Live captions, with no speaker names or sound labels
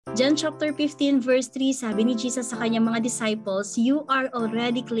John chapter 15 verse 3, sabi ni Jesus sa kanyang mga disciples, "You are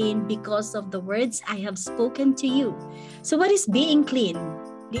already clean because of the words I have spoken to you." So what is being clean?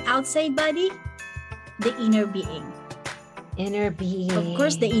 The outside body? The inner being. Inner being. Of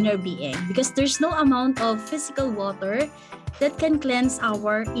course, the inner being. Because there's no amount of physical water that can cleanse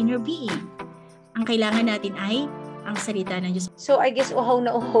our inner being. Ang kailangan natin ay ang salita ng Diyos. So, I guess uhaw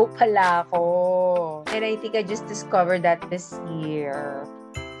na uhaw pala ako. And I think I just discovered that this year.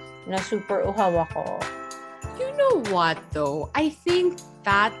 Na super uhaw ako. You know what though? I think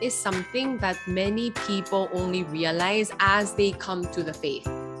that is something that many people only realize as they come to the faith.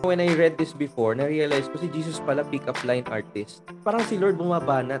 When I read this before, na-realize ko si Jesus pala pick-up line artist. Parang si Lord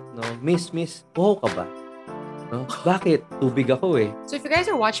bumabanat, no? Miss, uhaw ka ba? No? Bakit? Tubig ako eh. So if you guys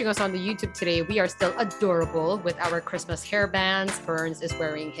are watching us on the YouTube today, we are still adorable with our Christmas hairbands. Burns is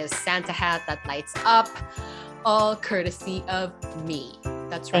wearing his Santa hat that lights up, all courtesy of me.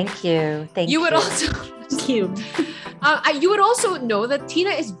 That's right. Thank you. You would also Thank you. you would also know that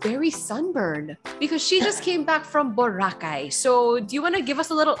Tina is very sunburned because she just came back from Boracay. So do you want to give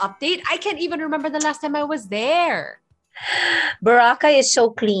us a little update? I can't even remember the last time I was there. Boracay is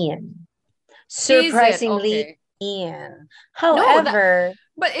so clean. Surprisingly clean. However...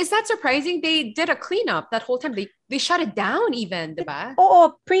 But is that surprising? They did a cleanup that whole time. They shut it down even, diba?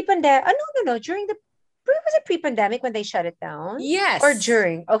 Oh, pre-pandemic. No. Was it pre-pandemic when they shut it down? Yes. Or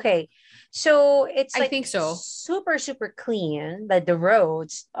during? Okay. So it's I think so. Super, super clean. Like the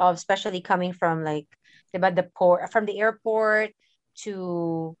roads, especially coming from diba, the port, from the airport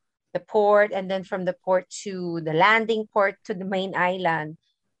to the port, and then from the port to the landing port to the main island.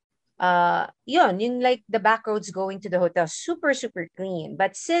 Yung like the back roads going to the hotel, super, super clean.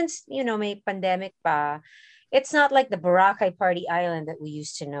 But since, may pandemic pa, it's not like the Boracay party island that we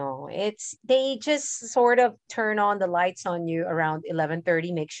used to know. They just sort of turn on the lights on you around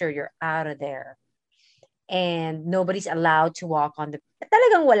 11:30, make sure you're out of there. And nobody's allowed to walk on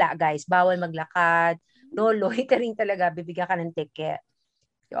talagang wala, guys. Bawal maglakad. No loitering talaga. Bibigyan ka ng ticket.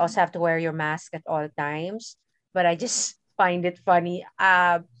 You also have to wear your mask at all times. But I just find it funny.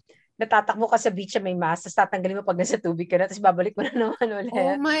 Natatakbo ka sa beach na may mask, tapos tatanggalin mo pag nasa tubig ka na, tapos babalik mo na naman ulit.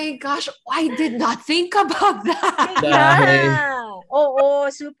 Oh my gosh, I did not think about that. Yeah. Oo,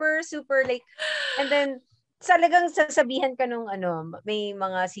 super, super like, and then, talagang sasabihan ka nung may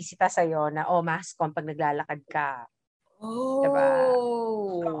mga sisita sa'yo na, mask on pag naglalakad ka. Oh. Diba?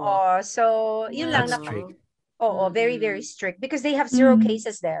 Oo, so, yun lang. That's strict. Oo, very, very strict. Because they have 0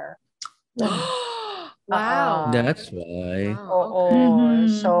 cases there. Wow. That's why. Oo.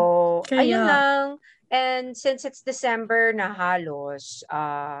 Mm-hmm. So, Kaya. ayun lang. And since it's December na halos,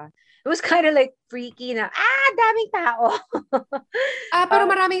 it was kind of like freaky na, daming tao. Pero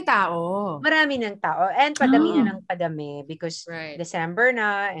maraming tao. Marami ng tao. And padami na ng padami because December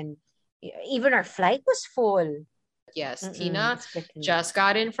na, and even our flight was full. Yes, Tina just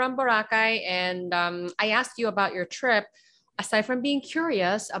got in from Boracay, and I asked you about your trip. Aside from being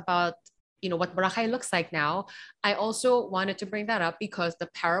curious about what Boracay looks like now, I also wanted to bring that up because the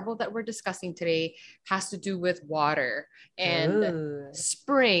parable that we're discussing today has to do with water and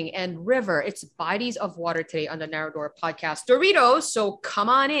spring and river. It's bodies of water today on the RtoR podcast. Doritos, so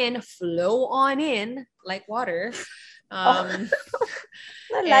come on in, flow on in like water. I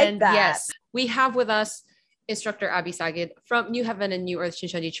like that. Yes, we have with us Instructor Abby Sagid from New Heaven and New Earth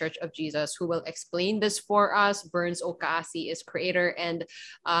Shinshandi Church of Jesus, who will explain this for us. Burns Okaasi is creator and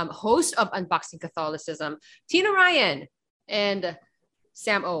host of Unboxing Catholicism. Tina Ryan and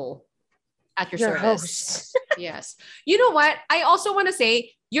Sam O at your service. Host. Yes. You know what? I also want to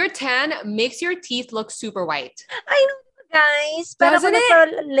say your tan makes your teeth look super white. I know, guys. Pero Doesn't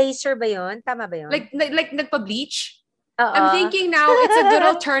it? Laser ba yun? Tama ba yun? Like nagpa-bleach? I'm thinking now it's a good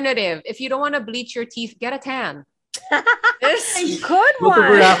alternative. If you don't want to bleach your teeth, get a tan. This good one. Go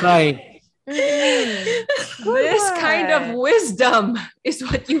to Boracay. This kind of wisdom is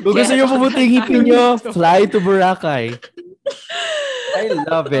what you Kung get. gusto nyo pumuting ngipin nyo, fly to Boracay. I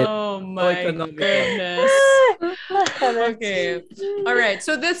love it. Oh my goodness. Okay. All right.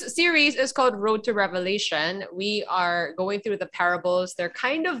 So this series is called Road to Revelation. We are going through the parables. They're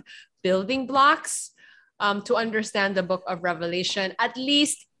kind of building blocks to understand the book of Revelation, at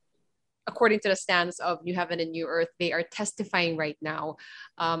least according to the stance of New Heaven and New Earth. They are testifying right now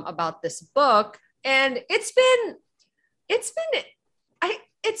about this book, and it's been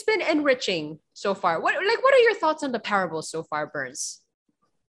enriching so far. What are your thoughts on the parables so far, Burns?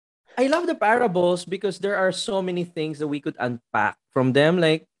 I love the parables because there are so many things that we could unpack from them.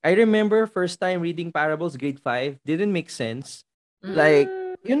 Like, I remember first time reading parables, grade 5, didn't make sense. Like,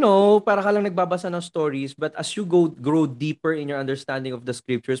 para ka lang nagbabasa ng stories, but as you grow deeper in your understanding of the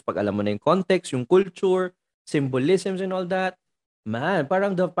scriptures, pag alam mo na yung context, yung culture, symbolisms and all that, man,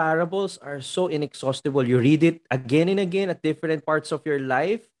 parang the parables are so inexhaustible. You read it again and again at different parts of your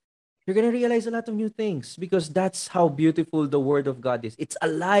life, you're gonna realize a lot of new things because that's how beautiful the Word of God is. It's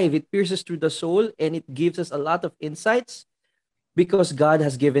alive. It pierces through the soul and it gives us a lot of insights because God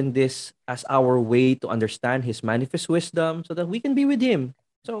has given this as our way to understand His manifest wisdom so that we can be with Him.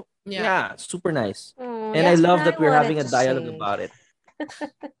 So, yeah, super nice. Oh, And I that's what love I that we're wanted having a to dialogue say. about it.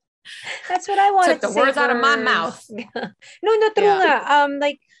 That's what I wanted Took to the say. words out of my Burns. mouth. No, true Yeah. nga.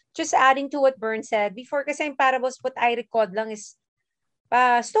 Like, just adding to what Burns said, before kasi yung parables, what I record lang is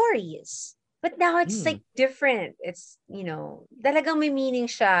stories. But now it's like different. It's, talagang may meaning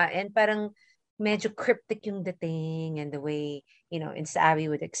siya and parang medyo cryptic yung dating and the way, Abby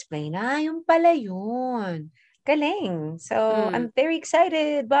would explain, yung pala yun. Galing. So, I'm very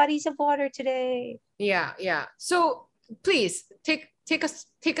excited. Bodies of water today. Yeah. So, please take us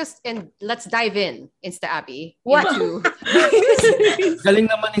and let's dive in, Insta Abby, into Galing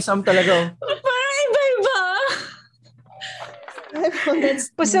naman ni Sam talaga. Iba-iba. Let's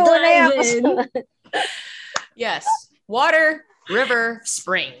Puso na dive yan, in. Yes. Water, river,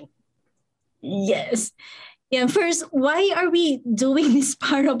 spring. Yes. Yeah, first, why are we doing this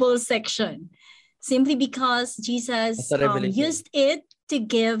parable section? Simply because Jesus used it to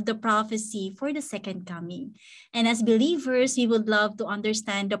give the prophecy for the second coming. And as believers, we would love to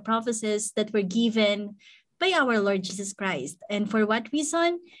understand the prophecies that were given by our Lord Jesus Christ. And for what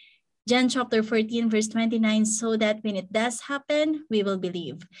reason? John chapter 14, verse 29, so that when it does happen, we will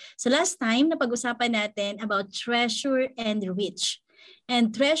believe. So last time, napag-usapan natin about treasure and rich.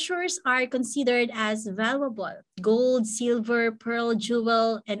 And treasures are considered as valuable. Gold, silver, pearl,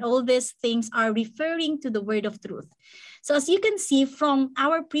 jewel, and all these things are referring to the word of truth. So as you can see from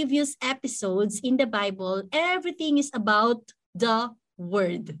our previous episodes in the Bible, everything is about the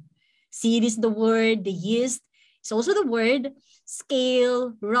word. Seed is the word, the yeast is also the word,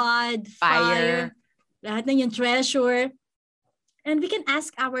 scale, rod, fire, lahat na yung treasure. And we can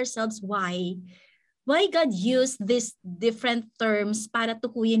ask ourselves why. Why God used these different terms para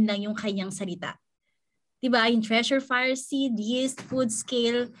tukuyin lang yung kanyang salita. Diba? Yung treasure, fire, seed, yeast, food,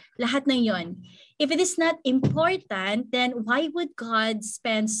 scale, lahat na yon. If it is not important, then why would God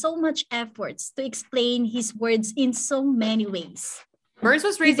spend so much efforts to explain His words in so many ways? Burns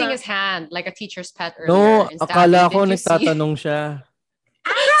was raising his hand like a teacher's pet earlier. No, akala ko Did you see? nagtatanong siya.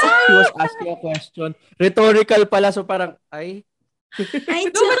 He was asking a question. Rhetorical pala, so parang, ay. No,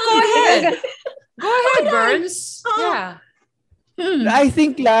 but go ahead. Go ahead, Burns. Yeah. I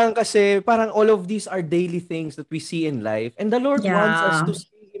think lang kasi parang all of these are daily things that we see in life and the Lord wants us to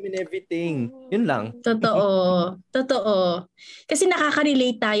see Him in everything. Yun lang. Totoo. Kasi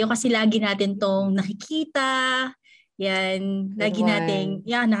nakaka-relate tayo kasi lagi natin tong nakikita, yan, lagi nating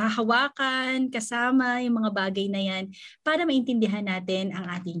nakahawakan, kasama yung mga bagay na yan para maintindihan natin ang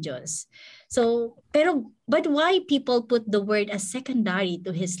ating Diyos. So, but why people put the word as secondary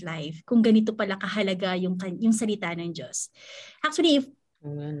to His life kung ganito pala kahalaga yung salita ng Diyos? Actually,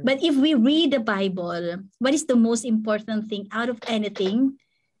 but if we read the Bible, what is the most important thing out of anything?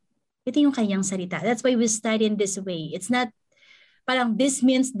 Ito yung kanyang salita. That's why we study in this way. It's not parang this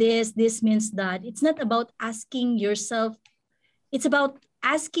means this means that. It's not about asking yourself. It's about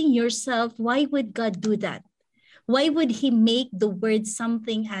asking yourself, why would God do that? Why would He make the word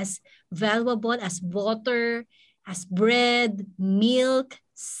something as valuable as water, as bread, milk,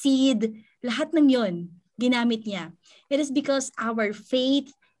 seed, lahat ng yon ginamit niya. It is because our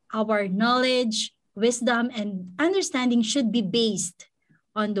faith, our knowledge, wisdom, and understanding should be based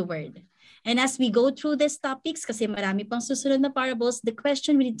on the word. And as we go through these topics, kasi marami pang susunod na parables, the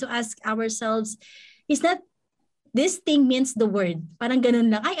question we need to ask ourselves is not, this thing means the word. Parang ganun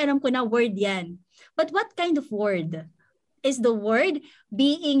lang, ay alam ko na word yan. But what kind of word? Is the word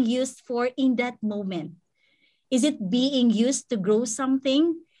being used for in that moment? Is it being used to grow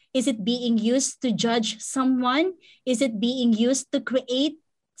something? Is it being used to judge someone? Is it being used to create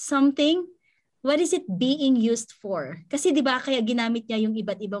something? What is it being used for? Kasi di ba kaya ginamit niya yung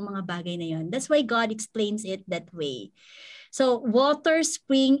iba't ibang mga bagay na yon. That's why God explains it that way. So water,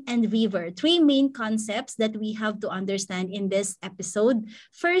 spring, and river. Three main concepts that we have to understand in this episode.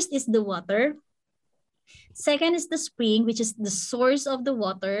 First is the water. Second is the spring, which is the source of the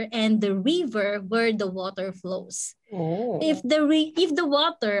water, and the river where the water flows. If the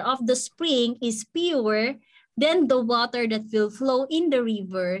water of the spring is pure, then the water that will flow in the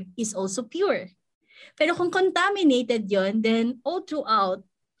river is also pure. Pero kung contaminated yon, then all throughout,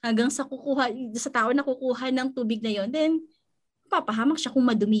 hanggang sa tao na kukuha ng tubig na yon, then papahamak siya kung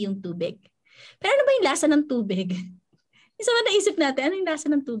madumi yung tubig. Pero ano ba yung lasa ng tubig? Isa ba naisip natin, ano yung lasa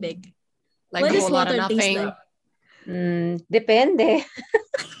ng tubig? Like What a does whole lot of water taste nothing. like? Depende.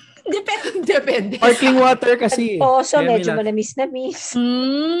 Depende. Depende. Sparkling water kasi. Poso, Kaya may medyo lasa. manamis-namis.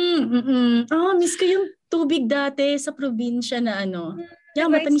 Miss ko yung tubig dati sa probinsya na ano. Di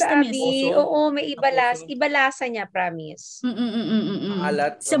Yung ba yung matamis-tamis. sabi? Poso? Oo, may Poso? iba lasa niya, promise.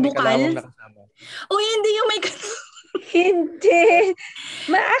 Maalat Sa o may kalawang bukal? nakasama. O hindi yung may... Hindi.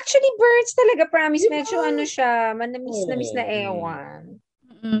 Actually, birds talaga, promise. Diba? Medyo ano siya, manamis-namis na Oo. ewan.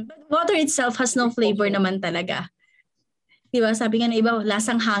 But water itself has no flavor Poso. naman talaga. Diba? Sabi nga na iba,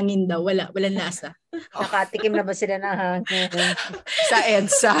 lasang hangin daw. Walang lasa. Nakatikim na ba sila ng hangin? Sa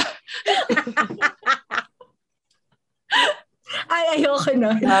EDSA. Ay, ayoko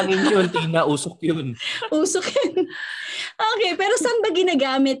na. Hangin yun, Tina. Usok yun. Usok yun. Okay, pero saan ba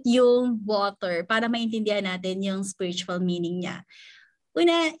ginagamit yung water para maintindihan natin yung spiritual meaning niya?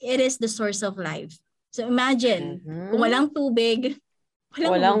 Una, it is the source of life. So imagine, kung walang tubig,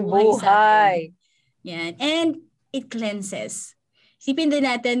 walang buhay. Yan. And it cleanses. Isipin din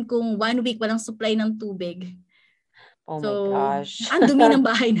natin kung 1 week walang supply ng tubig. Oh So, my gosh. ang dumi ng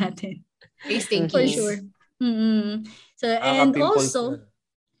bahay natin. Tasting For keys. sure. So, and Nakaka-pimples also,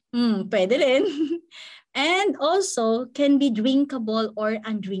 yan. pwede rin. And also, can be drinkable or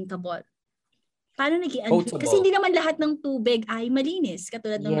undrinkable. Paano naging Potable. Kasi hindi naman lahat ng tubig ay malinis.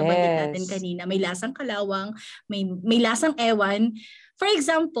 Katulad ng nabanggit natin Yes. kanina. May lasang kalawang, may lasang ewan. For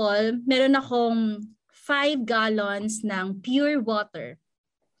example, meron akong 5 gallons ng pure water.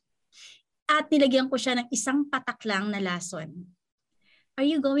 At nilagyan ko siya ng isang patak lang na lason. Are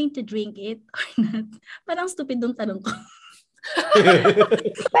you going to drink it or not? Parang stupid nung tanong ko.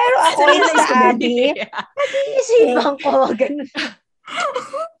 Pero ako yung Realize ko sa din. Adi, nag-iisipan ko, ganun.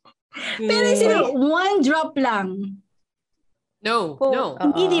 Pero sino, 1 drop lang. No.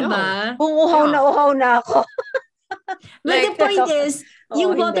 Hindi, di No. ba? Kung uhaw na ako. But the point is,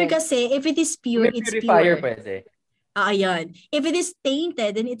 yung water hindi. kasi, if it is pure, May it's purifier pure. pwede. Ayan. If it is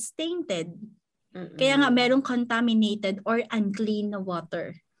tainted, then it's tainted. Kaya nga merong contaminated or unclean na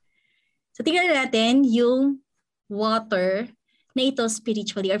water. So tingnan natin yung water na ito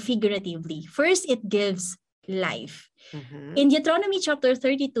spiritually or figuratively. First, it gives life. In Deuteronomy chapter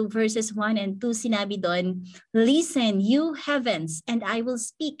 32 verses 1 and 2, sinabi doon, "Listen, you heavens, and I will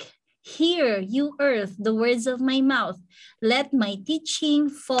speak. Hear, you earth, the words of my mouth. Let my teaching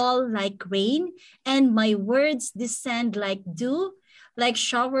fall like rain, and my words descend like dew, like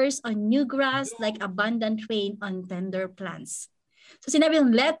showers on new grass, like abundant rain on tender plants." So sinabi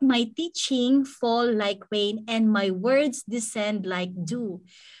yung, let my teaching fall like rain, and my words descend like dew.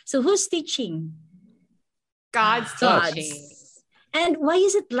 So who's teaching? God's teaching. And why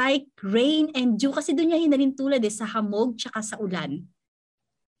is it like rain and dew? Kasi doon niya hinalin tulad sa hamog tsaka sa ulan.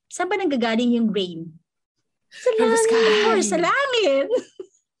 Saan ba nanggagaling yung rain? Sa From the langit, sky. of course, sa langit.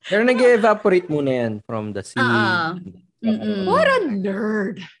 Pero nag-evaporate muna yan from the sea. What a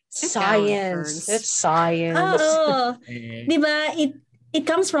nerd. Sit down, Science. Ferns. It's science. Oo. Diba? It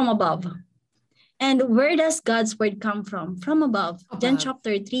comes from above. And where does God's word come from? From above. John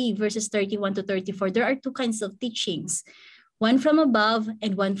chapter 3, verses 31 to 34. There are 2 kinds of teachings. One from above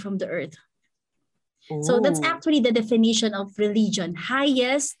and one from the earth. So that's actually the definition of religion.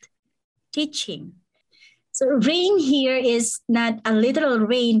 Highest teaching. So rain here is not a literal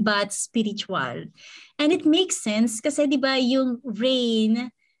rain, but spiritual. And it makes sense kasi di ba yung rain,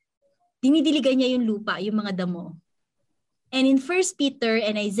 dinidiligan niya yung lupa, yung mga damo. And in 1 Peter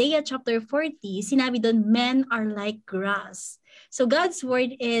and Isaiah chapter 40, sinabi doon, men are like grass. So God's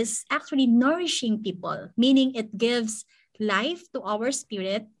word is actually nourishing people, meaning it gives life to our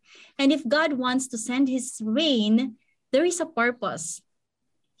spirit. And if God wants to send His rain, there is a purpose.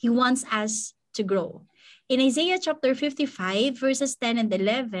 He wants us to grow. In Isaiah chapter 55, verses 10 and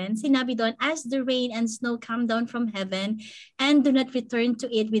 11, sinabi doon, as the rain and snow come down from heaven and do not return to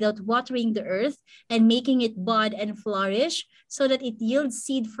it without watering the earth and making it bud and flourish, so that it yields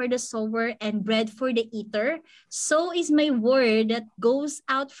seed for the sower and bread for the eater, so is my word that goes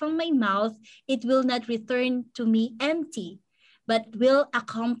out from my mouth. It will not return to me empty, but will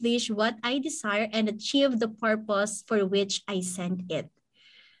accomplish what I desire and achieve the purpose for which I sent it.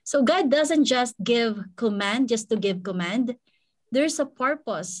 So God doesn't just give command just to give command. There's a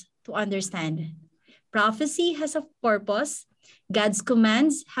purpose to understand. Prophecy has a purpose. God's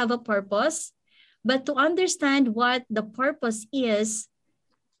commands have a purpose. But to understand what the purpose is,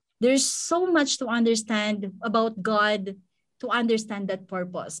 there's so much to understand about God to understand that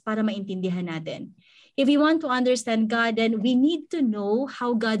purpose para maintindihan natin. If we want to understand God, then we need to know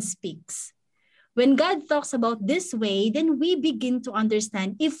how God speaks. When God talks about this way, then we begin to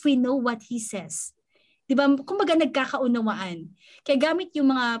understand if we know what He says. Diba? Kumbaga nagkakaunawaan. Kaya gamit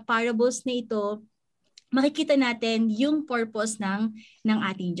yung mga parables na ito, makikita natin yung purpose ng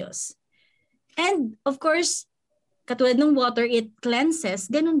ating Diyos. And of course, katulad ng water, it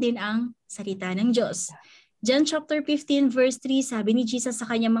cleanses, ganun din ang salita ng Diyos. John chapter 15 verse 3, sabi ni Jesus sa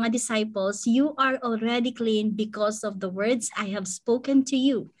kanyang mga disciples, "You are already clean because of the words I have spoken to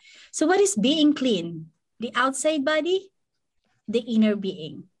you." So what is being clean? The outside body? The inner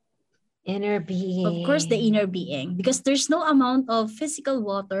being. Inner being. Of course, the inner being. Because there's no amount of physical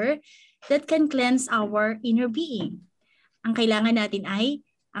water that can cleanse our inner being. Ang kailangan natin ay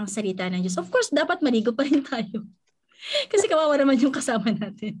ang salita ng Diyos. Of course, dapat maligo pa rin tayo. Kasi kawawa naman yung kasama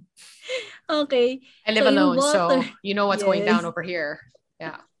natin. Okay. I live alone, water, so you know what's going down over here.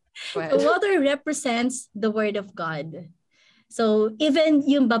 Yeah. Go ahead. The water represents the Word of God. So even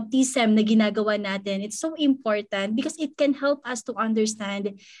yung baptism na ginagawa natin, it's so important because it can help us to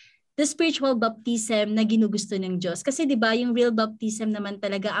understand the spiritual baptism na ginugusto ng Diyos. Kasi di ba yung real baptism naman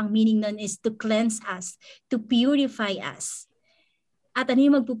talaga, ang meaning nun is to cleanse us, to purify us. At ano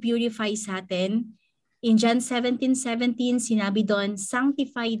yung magpupurify sa atin? In John 17:17, sinabi doon,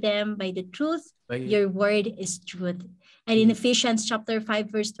 "Sanctify them by the truth, your word is truth." And in Ephesians chapter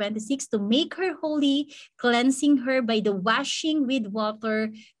 5 verse 26, "To make her holy, cleansing her by the washing with water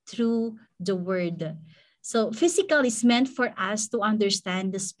through the word." So physical is meant for us to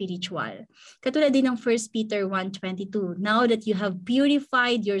understand the spiritual. Katulad din ng 1 Peter 1:22, "Now that you have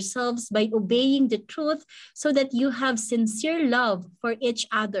purified yourselves by obeying the truth, so that you have sincere love for each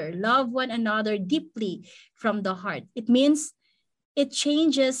other, love one another deeply from the heart." It means it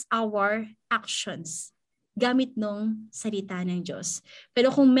changes our actions gamit nung salita ng Diyos.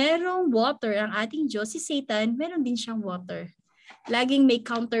 Pero kung merong water ang ating Diyos, si Satan, meron din siyang water. Laging may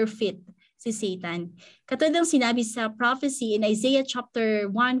counterfeit si Satan. Katulad ng sinabi sa prophecy in Isaiah chapter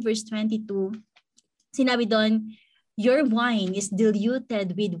 1 verse 22, sinabi doon, "Your wine is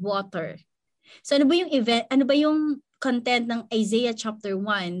diluted with water." So ano ba yung content ng Isaiah chapter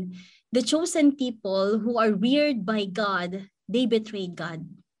 1? The chosen people who are reared by God, they betrayed God.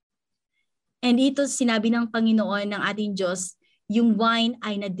 And ito sinabi ng Panginoon ng ating Diyos, yung wine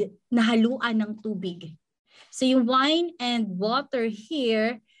ay nahaluan ng tubig. So yung wine and water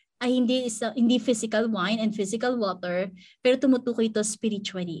here ay hindi physical wine and physical water, pero tumutukoy ito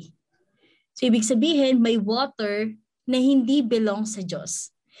spiritually. So ibig sabihin, may water na hindi belong sa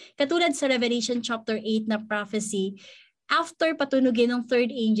Diyos. Katulad sa Revelation chapter 8 na prophecy, after patunugin ng third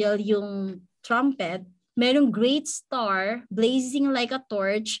angel yung trumpet, merong great star blazing like a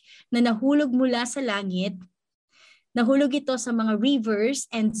torch na nahulog mula sa langit. Nahulog ito sa mga rivers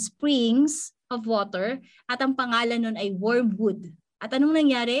and springs of water at ang pangalan nun ay wormwood. At anong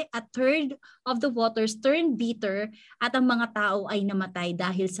nangyari? A third of the waters turned bitter at ang mga tao ay namatay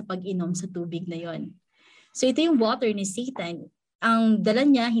dahil sa pag-inom sa tubig na yon. So ito yung water ni Satan. Ang dala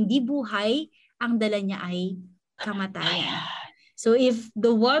niya hindi buhay, ang dala niya ay kamatayan. So if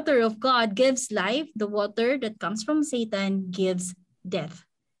the water of God gives life, the water that comes from Satan gives death.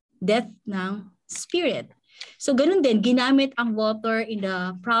 Death ng spirit. So ganun din, ginamit ang water in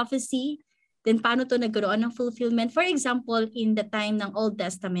the prophecy. Then paano to nagkaroon ng fulfillment? For example, in the time ng Old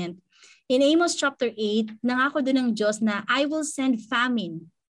Testament, in Amos chapter 8, nangako doon ng Diyos na I will send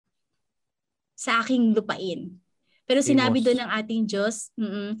famine sa aking lupain. Pero sinabi doon ng ating Diyos,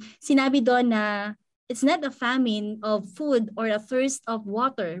 sinabi doon na it's not a famine of food or a thirst of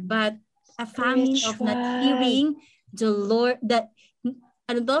water, but a famine of not hearing the Lord,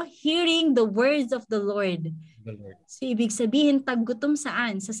 hearing the words of the Lord. So, ibig sabihin, taggutom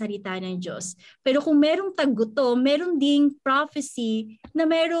saan? Sa salita ng Diyos. Pero kung merong taggutom, meron ding prophecy na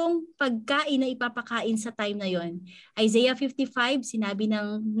merong pagkain na ipapakain sa time na yon. Isaiah 55, sinabi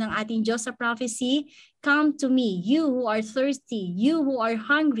ng ating Diyos sa prophecy, "Come to me, you who are thirsty, you who are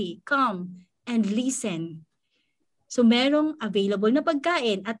hungry, come and listen." So, merong available na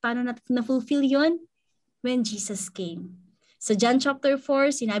pagkain. At paano na-fulfill yon? When Jesus came. So John chapter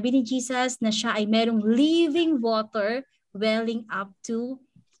 4, sinabi ni Jesus na siya ay merong living water welling up to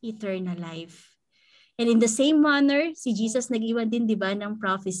eternal life. And in the same manner, si Jesus nag-iwan din, di ba, ng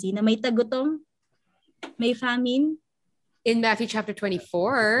prophecy na may tagutom, may famine. In Matthew chapter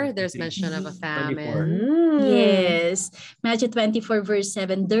 24, there's mention of a famine. Yes. Matthew 24 verse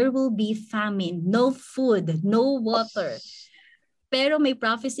 7, "There will be famine, no food, no water." Pero may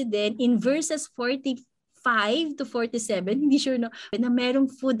prophecy din in verses 45 to 47, hindi sure na merong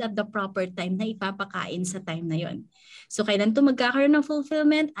food at the proper time na ipapakain sa time na yon. So kailan to magkakaroon ng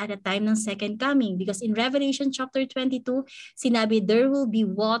fulfillment? At the time ng second coming. Because in Revelation chapter 22, sinabi there will be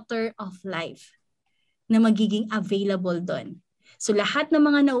water of life. na magiging available doon. So lahat ng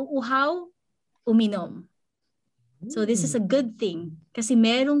mga nauuhaw, uminom. So this is a good thing kasi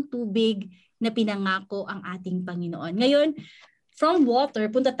merong tubig na pinangako ang ating Panginoon. Ngayon, from water,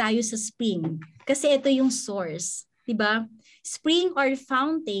 punta tayo sa spring. Kasi ito yung source. Diba? Spring or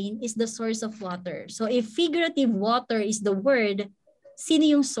fountain is the source of water. So if figurative water is the word,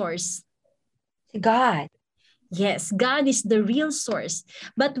 sino yung source? God. Yes, God is the real source.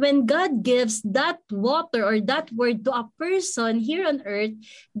 But when God gives that water or that word to a person here on earth,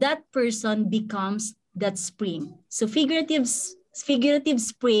 that person becomes that spring. So figurative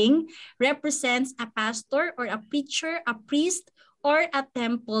spring represents a pastor or a preacher, a priest, or a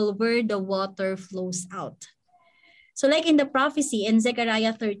temple where the water flows out. So like in the prophecy in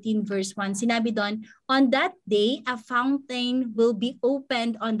Zechariah 13 verse 1, sinabi doon, on that day, a fountain will be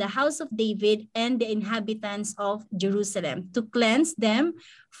opened on the house of David and the inhabitants of Jerusalem to cleanse them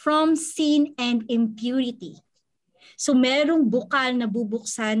from sin and impurity. So merong bukal na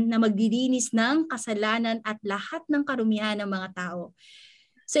bubuksan na maglilinis ng kasalanan at lahat ng karumihan ng mga tao.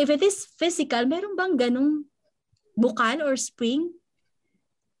 So if it is physical, meron bang ganung bukal or spring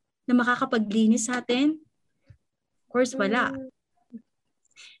na makakapaglinis sa atin? Of course, wala.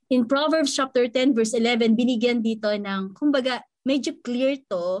 In Proverbs chapter 10 verse 11, binigyan dito ng, kumbaga, medyo clear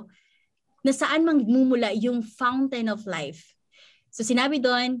to na saan magmumula yung fountain of life. So sinabi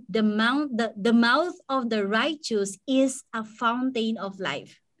doon, the mouth of the righteous is a fountain of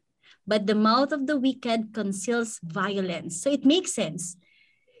life, but the mouth of the wicked conceals violence. So it makes sense.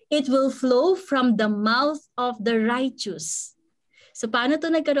 It will flow from the mouth of the righteous. So paano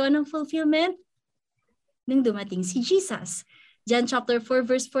to nagkaroon ng fulfillment? Nung dumating si Jesus. John chapter 4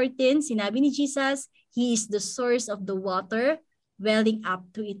 verse 14, sinabi ni Jesus, He is the source of the water welling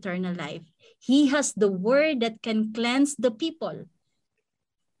up to eternal life. He has the word that can cleanse the people.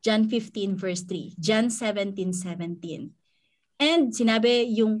 John 15 verse 3, John 17:17. And sinabi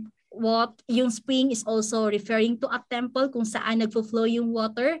yung spring is also referring to a temple kung saan nagfo-flow yung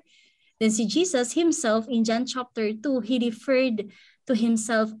water. Then si Jesus himself in John chapter 2, he referred to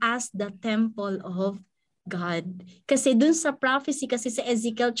himself as the temple of God. Kasi dun sa prophecy, kasi sa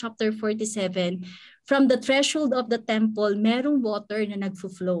Ezekiel chapter 47, from the threshold of the temple, merong water na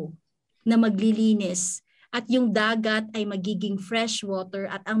nagfo-flow, na maglilinis. At yung dagat ay magiging fresh water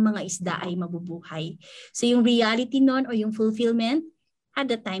at ang mga isda ay mabubuhay. So yung reality nun o yung fulfillment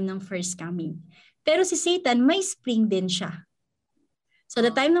at the time ng first coming. Pero si Satan, may spring din siya. So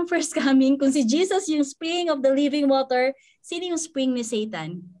the time ng first coming, kung si Jesus yung spring of the living water, sino yung spring ni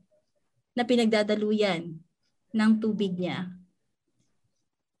Satan na pinagdadaluyan ng tubig niya?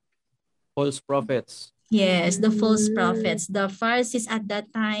 False prophets. Yes, the false prophets, the Pharisees at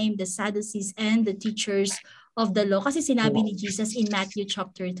that time, the Sadducees, and the teachers of the law. Kasi sinabi ni Jesus in Matthew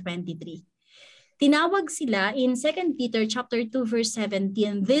chapter 23. Tinawag sila in 2 Peter chapter 2 verse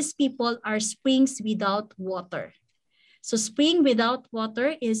 17, these people are springs without water. So spring without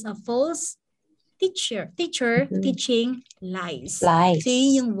water is a false teacher teaching lies. So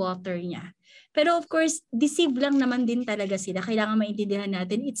yun yung water niya. Pero of course, deceive lang naman din talaga sila. Kailangan maintindihan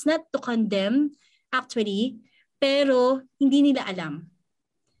natin, it's not to condemn actually, pero hindi nila alam.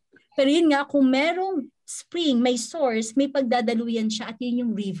 Pero yun nga, kung merong spring, may source, may pagdadaluyan siya at yun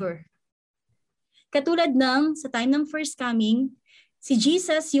yung river. Katulad ng sa time ng first coming, si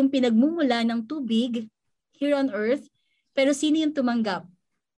Jesus yung pinagmumula ng tubig here on earth, pero sino yung tumanggap?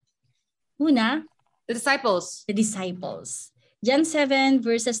 Una, the disciples. The disciples. John 7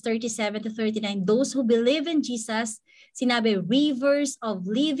 verses 37 to 39, those who believe in Jesus, sinabi, rivers of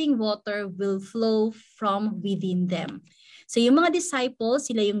living water will flow from within them. So yung mga disciples,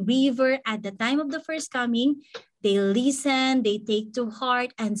 sila yung river at the time of the first coming, they listen, they take to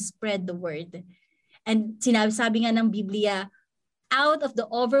heart, and spread the word. And sabi nga ng Biblia, out of the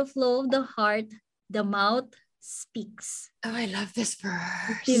overflow of the heart, the mouth speaks. Oh, I love this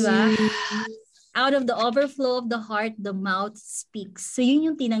verse. Diba? Out of the overflow of the heart, the mouth speaks. So yun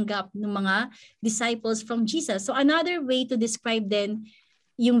yung tinanggap ng mga disciples from Jesus. So another way to describe then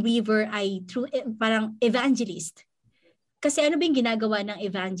yung river ay through parang evangelist. Kasi ano ba yung ginagawa ng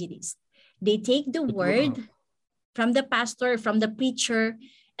evangelist? They take the word from the pastor, from the preacher,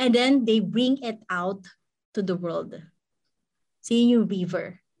 and then they bring it out to the world. So yun yung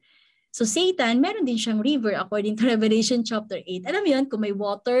river. So Satan, meron din siyang river according to Revelation chapter 8. Alam mo yun, kung may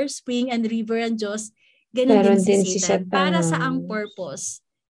water, spring, and river ang Diyos, ganun din si Satan. Para sa ang purpose?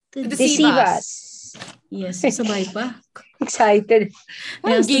 To deceive us. Yes, sabay pa. Excited.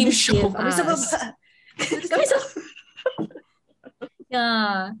 Yes, game show. Kami sa baba. Kami sa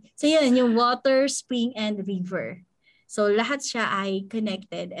yeah. So yan, yung water, spring, and river. So lahat siya ay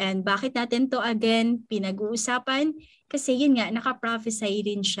connected. And bakit natin to again pinag-uusapan? Kasi yun nga, naka-prophesy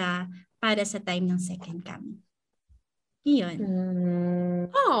rin siya para sa time ng second coming. Yun.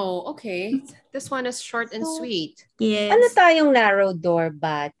 Oh, okay. This one is short and sweet. Yes. Ano tayong narrow door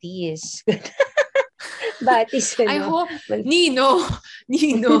batis? Batis, I ano? hope Nino,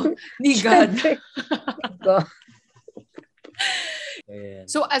 ni God.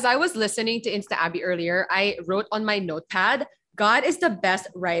 So as I was listening to Insta Abby earlier, I wrote on my notepad, God is the best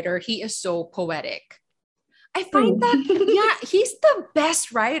writer. He is so poetic. I find that, yeah, he's the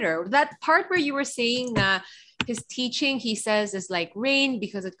best writer. That part where you were saying his teaching, he says, is like rain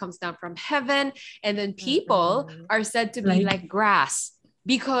because it comes down from heaven. And then people are said to be like grass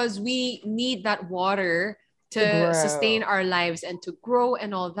because we need that water to sustain our lives and to grow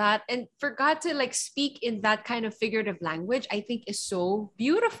and all that. And for God to like speak in that kind of figurative language, I think is so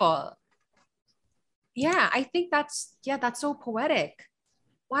beautiful. Yeah, I think that's so poetic.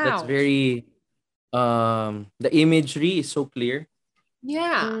 Wow. That's very, the imagery is so clear.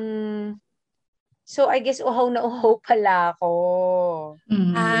 Yeah. So I guess uhaw na uhaw pala ako.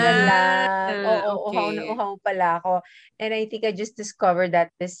 Yun na lang. Oo, okay. uhaw na uhaw pala ako. And I think I just discovered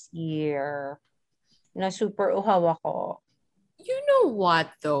that this year. Na super uhaw ako. You know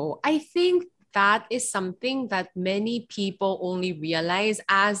what though? I think that is something that many people only realize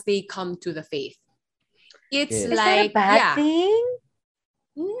as they come to the faith. It's Is like, that a bad thing?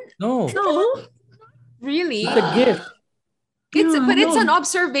 No. Really? It's a gift. It's an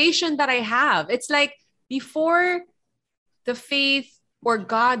observation that I have. It's like before the faith or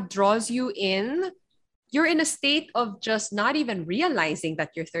God draws you in, you're in a state of just not even realizing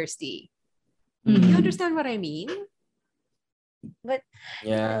that you're thirsty. You understand what I mean? But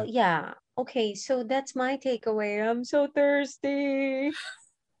yeah. Okay, so that's my takeaway. I'm so thirsty.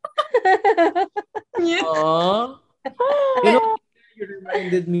 Aww. You know, you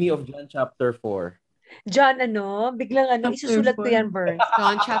reminded me of John chapter 4. John, biglang isusulat ko yan, verse.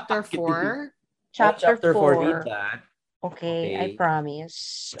 John chapter 4. Chapter 4. Read that. Okay, I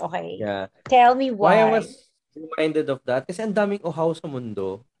promise. Okay. Yeah. Tell me why. Why I was reminded of that? Kasi ang daming uhaw sa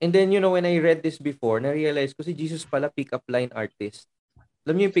mundo. And then, when I read this before, na-realize ko si Jesus pala pick-up line artist.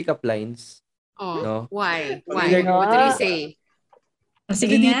 Alam niyo yung pick-up lines? Oh, no? Why? No. What did he say? Kasi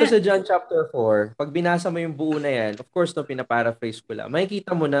dito sa John chapter 4, pag binasa mo yung buo na yan, of course, pinaparaphrase ko lang,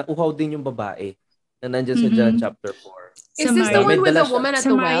 makikita mo na uhaw din yung babae na nandyan sa John chapter 4. Is this the one with the woman at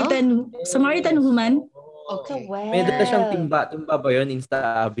the well? Samaritan woman? Okay. May dala siyang timba. Timba ba yun?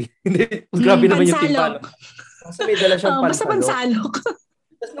 Insta-abi. Grabe naman yung timba. Kasi may dala siyang basta pansalok.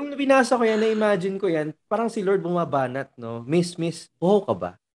 Tapos nung binasa ko yan, na-imagine ko yan, parang si Lord bumabanat, no? Miss, uhaw ka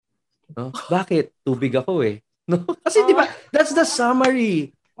ba? No? Bakit? Tubig ako eh. No? Kasi di ba, that's the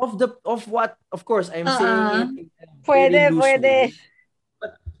summary of what, of course, I'm saying it Pwede.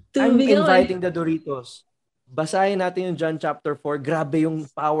 But I'm inviting the Doritos. Basahin natin yung John chapter 4. Grabe yung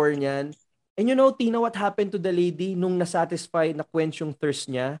power niyan. And you know, Tina, what happened to the lady nung nasatisfy, na-quench yung thirst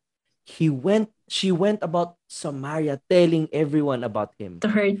niya? She went about Samaria telling everyone about him.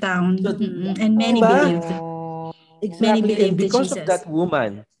 To her town. And many believed. Exactly. Many believed because Jesus. of that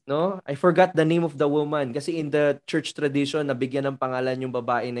woman, no? I forgot the name of the woman kasi in the church tradition nabigyan ng pangalan yung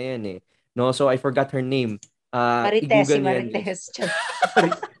babae na yan eh. No, so I forgot her name. Marites.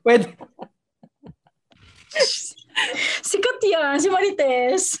 Pwede. Sikat yan, si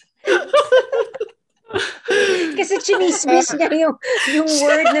Marites. Kasi chinismis niya yung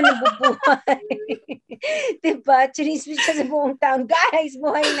word na nabubuhay. Diba? Chinismis siya sa buong taon. Guys,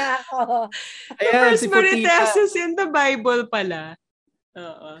 buhay na ako. Ayan, si Marites is in the Bible pala.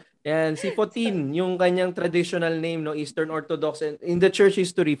 Yan, si Fotin, yung kanyang traditional name, no, Eastern Orthodox. And in the church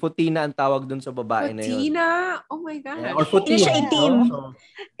history, Fotina ang tawag dun sa babae na yun. Fotina? Oh my gosh. Yeah, or Fotin. Hindi siya itim. No? So,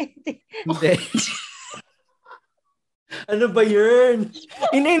 hindi. Ano ba yun?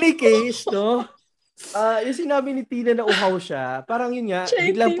 In any case, no, yung sinabi ni Tina na uhaw siya, parang yun nga,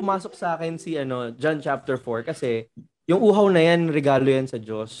 biglang pumasok sa akin si John chapter 4 kasi yung uhaw na yan, regalo yan sa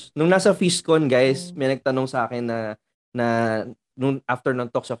Diyos. Nung nasa FeastCon, guys, may nagtanong sa akin na nung after ng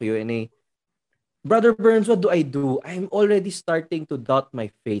talk sa Q&A, Brother Burns, what do I do? I'm already starting to doubt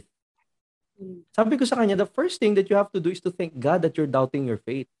my faith. Sabi ko sa kanya, the first thing that you have to do is to thank God that you're doubting your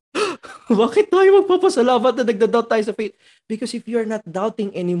faith. Bakit tayo magpapasalamat na nagda-doubt tayo sa faith? Because if you're not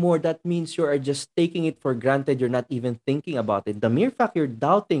doubting anymore, that means you are just taking it for granted. You're not even thinking about it. The mere fact you're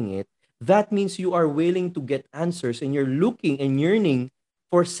doubting it, that means you are willing to get answers and you're looking and yearning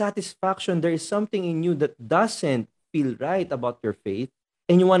for satisfaction. There is something in you that doesn't feel right about your faith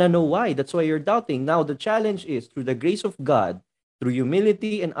and you want to know why. That's why you're doubting. Now, the challenge is through the grace of God, through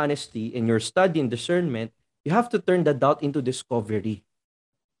humility and honesty in your study and discernment, You have to turn the doubt into discovery.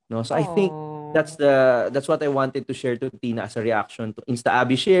 No? So I think Oh. that's what I wanted to share to Tina as a reaction to Insta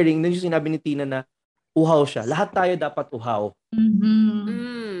Abby sharing. Then yung sinabi ni Tina na uhaw siya. Lahat tayo dapat uhaw.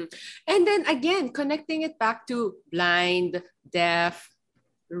 Mm. And then again, connecting it back to blind, deaf,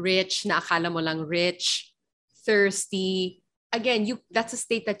 rich, na akala mo lang rich, thirsty. Again, that's a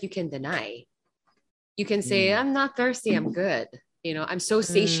state that you can deny. You can say, I'm not thirsty, I'm good. I'm so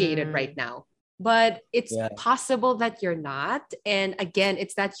satiated right now. But it's possible that you're not. And again,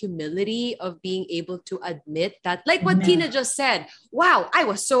 it's that humility of being able to admit that, like what Tina just said, wow, I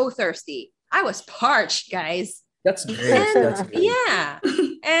was so thirsty. I was parched, guys. That's great. That's great. Yeah.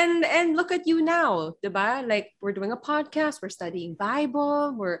 And look at you now, diba? Like we're doing a podcast, we're studying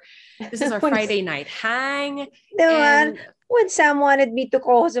Bible, this is our Friday night hang. And when Sam wanted me to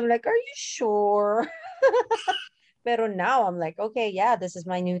co-host, I'm like, are you sure? Pero now I'm like, okay, yeah, this is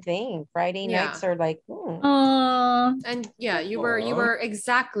my new thing. Friday nights are like, And yeah, you were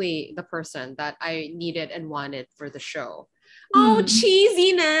exactly the person that I needed and wanted for the show. Oh,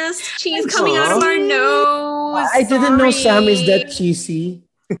 cheesiness. Cheese coming out of our nose. I didn't know Sam is that cheesy.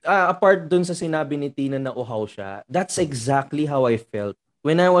 Apart dun sa sinabi ni Tina na uhaw siya, that's exactly how I felt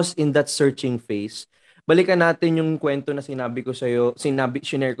when I was in that searching phase. Balikan natin yung kwento na sinabi ko sa'yo,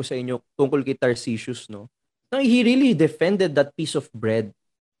 shinare ko sa inyo tungkol kay Tarcisius, no? No, he really defended that piece of bread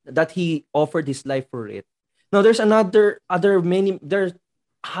that he offered his life for it. Now, there's there's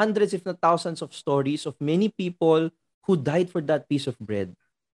hundreds if not thousands of stories of many people who died for that piece of bread.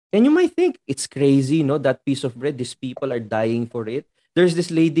 And you might think it's crazy, no? That piece of bread, these people are dying for it. There's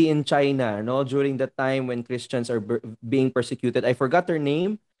this lady in China, no, during the time when Christians are being persecuted. I forgot her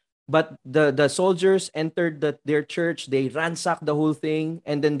name, but the soldiers entered their church, they ransacked the whole thing,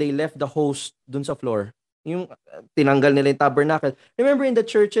 and then they left the host dun sa floor. Yung tinanggal nila yung tabernacle. Remember in the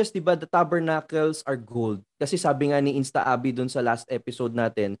churches, di ba, the tabernacles are gold. Kasi sabi nga ni Insta Abby dun sa last episode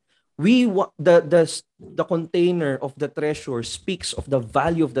natin, the container of the treasure speaks of the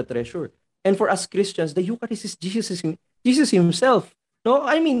value of the treasure. And for us Christians, the Eucharist is Jesus himself. No,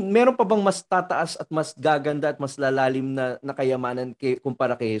 I mean, meron pa bang mas tataas at mas gaganda at mas lalalim na kayamanan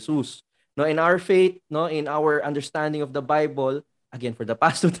kumpara kay Jesus? No, in our faith, no, in our understanding of the Bible, again for the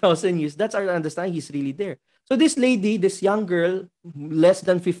past 2,000 years, that's our understanding. He's really there. So this lady, this young girl, less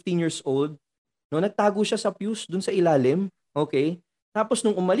than 15 years old, no, nagtago siya sa pews dun sa ilalim. Okay? Tapos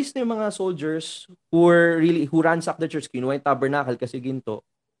nung umalis na yung mga soldiers who ransacked the church, kinuha yung tabernacle kasi ginto,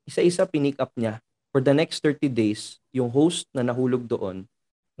 isa-isa pinick up niya for the next 30 days yung host na nahulog doon.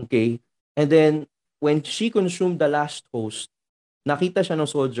 Okay? And then, when she consumed the last host, nakita siya ng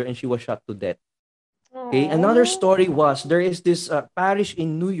soldier and she was shot to death. Okay? Another story was, there is this parish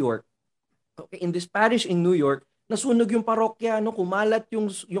in New York. Okay, in this parish in New York, nasunog yung parokya, no? Kumalat yung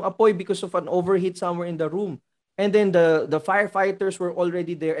apoy because of an overheat somewhere in the room. And then the firefighters were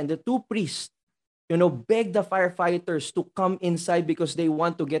already there, and the two priests, begged the firefighters to come inside because they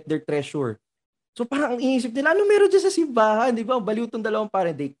want to get their treasure. So parang ang inisip nila, ano meron dyan sa simbahan? Di ba? Baliw tong dalawang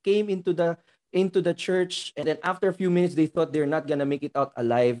parang. They came into the church, and then after a few minutes, they thought they're not gonna make it out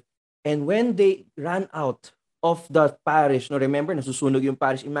alive. And when they ran out of the parish, no, remember, nasusunog yung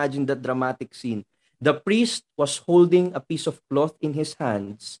parish. Imagine that dramatic scene. The priest was holding a piece of cloth in his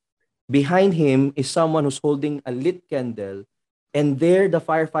hands. Behind him is someone who's holding a lit candle. And there, the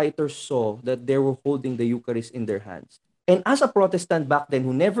firefighters saw that they were holding the Eucharist in their hands. And as a Protestant back then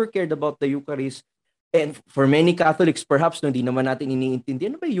who never cared about the Eucharist, and for many Catholics, perhaps, no, hindi naman natin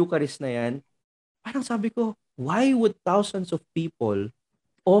iniintindi, ano ba yung Eucharist na yan? Parang sabi ko, why would thousands of people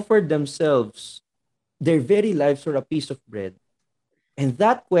offer themselves, their very lives for a piece of bread? And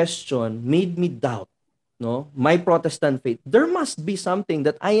that question made me doubt, no, my Protestant faith. There must be something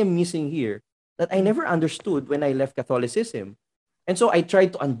that I am missing here that I never understood when I left Catholicism. And so I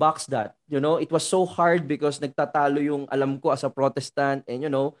tried to unbox that. It was so hard because nagtatalo yung alam ko as a Protestant and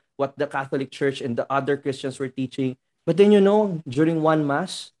what the Catholic Church and the other Christians were teaching. But then during one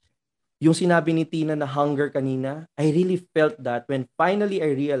mass, yung sinabi ni Tina na hunger kanina, I really felt that when finally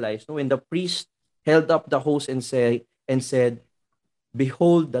I realized, when the priest held up the host and said,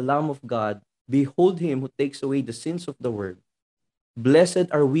 "Behold the Lamb of God, behold him who takes away the sins of the world. Blessed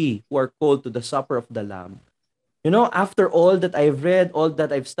are we who are called to the supper of the Lamb." After all that I've read, all that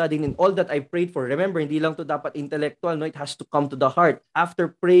I've studied, and all that I've prayed for, remember, hindi lang to dapat intellectual, no? It has to come to the heart. After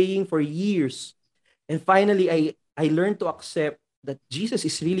praying for years, and finally, I learned to accept that Jesus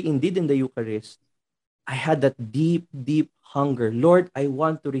is really indeed in the Eucharist. I had that deep, deep hunger. Lord, I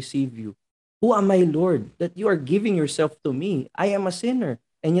want to receive you. Who am I, Lord, that you are giving yourself to me? I am a sinner.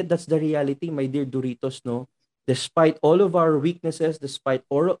 And yet, that's the reality, my dear Doritos, no? Despite all of our weaknesses, despite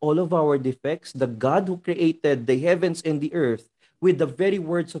all of our defects, the God who created the heavens and the earth with the very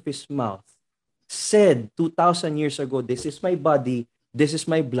words of his mouth said 2,000 years ago, this is my body, this is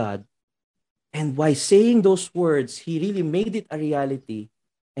my blood. And by saying those words, he really made it a reality.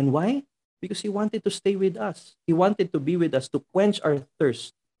 And why? Because he wanted to stay with us. He wanted to be with us, to quench our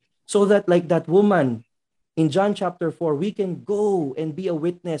thirst. So that like that woman in John chapter 4, we can go and be a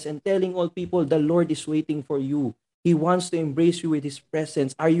witness and telling all people, the Lord is waiting for you. He wants to embrace you with his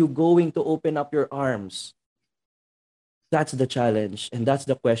presence. Are you going to open up your arms? That's the challenge. And that's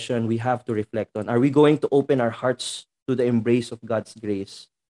the question we have to reflect on. Are we going to open our hearts to the embrace of God's grace?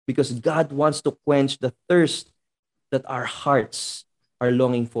 Because God wants to quench the thirst that our hearts are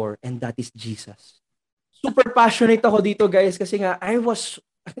longing for, and that is Jesus. Super passionate ako dito, guys, kasi nga,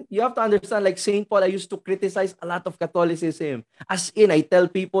 you have to understand, like St. Paul, I used to criticize a lot of Catholicism. As in, I tell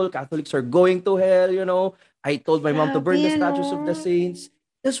people Catholics are going to hell, I told my mom to burn the statues of the saints.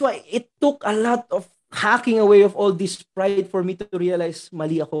 That's why it took a lot of hacking away of all this pride for me to realize,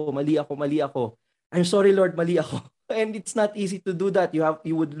 mali ako, mali ako, mali ako. I'm sorry, Lord, mali ako. And it's not easy to do that.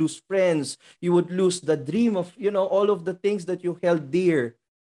 You would lose friends. You would lose the dream of, all of the things that you held dear.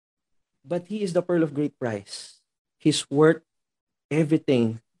 But he is the pearl of great price. He's worth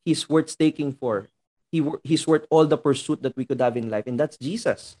everything. He's worth staking for. He's worth all the pursuit that we could have in life. And that's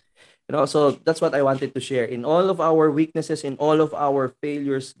Jesus. So that's what I wanted to share. In all of our weaknesses, in all of our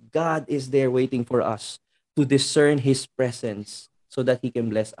failures, God is there waiting for us to discern his presence so that he can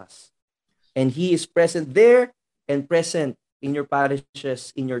bless us. And he is present there and present in your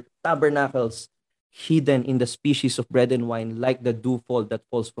parishes, in your tabernacles, hidden in the species of bread and wine, like the dewfall that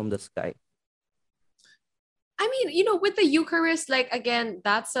falls from the sky. I mean, with the Eucharist, like, again,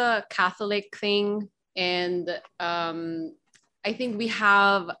 that's a Catholic thing. And I think we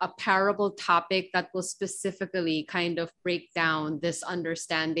have a parable topic that will specifically kind of break down this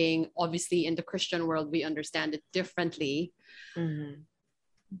understanding. Obviously, in the Christian world, we understand it differently. Mm-hmm.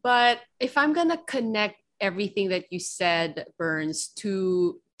 But if I'm going to connect everything that you said, Burns,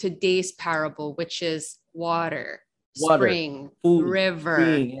 to today's parable, which is water, spring, food, river,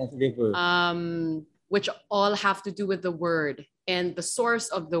 river, which all have to do with the word and the source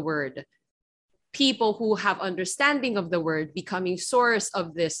of the word. People who have understanding of the word becoming source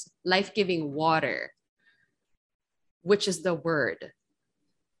of this life-giving water, which is the word.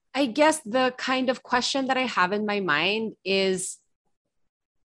 I guess the kind of question that I have in my mind is,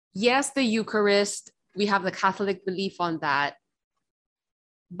 yes, the Eucharist, we have the Catholic belief on that,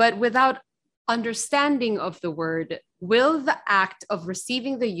 but without understanding of the word, will the act of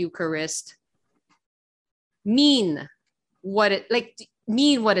receiving the Eucharist mean what it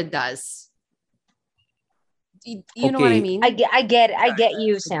does? You know what I mean? I get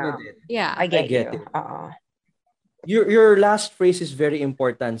you, Sam. Yeah, I get you. It. Your last phrase is very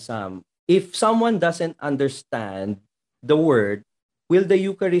important, Sam. If someone doesn't understand the word, will the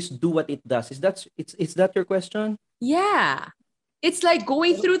Eucharist do what it does? Is that your question? Yeah. It's like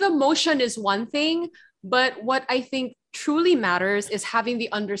going through the motion is one thing, but what I think truly matters is having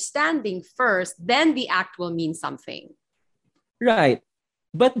the understanding first, then the act will mean something. Right.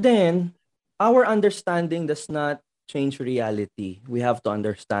 But then our understanding does not change reality. We have to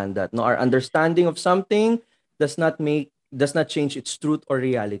understand that. No, our understanding of something does not change its truth or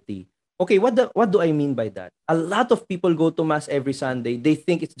reality. Okay, what do I mean by that? A lot of people go to mass every Sunday. They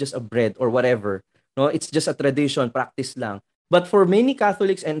think it's just a bread or whatever. No, it's just a tradition, practice lang. But for many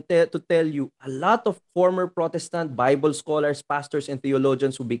Catholics, and to tell you, a lot of former Protestant Bible scholars, pastors, and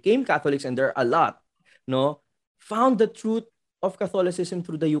theologians who became Catholics, and there are a lot, no, found the truth of Catholicism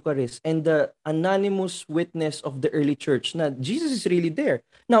through the Eucharist and the anonymous witness of the early church na Jesus is really there.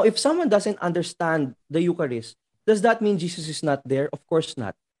 Now, if someone doesn't understand the Eucharist, does that mean Jesus is not there? Of course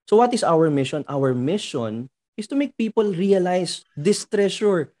not. So what is our mission? Our mission is to make people realize this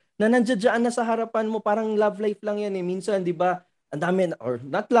treasure na nandiyan na sa harapan mo, parang love life lang yan eh. Minsan, di ba, ang dami, or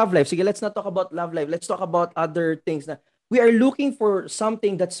not love life. Sige, let's not talk about love life. Let's talk about other things na we are looking for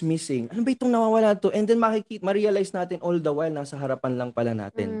something that's missing. Ano ba itong nawawala to? And then ma-realize natin all the while nasa harapan lang pala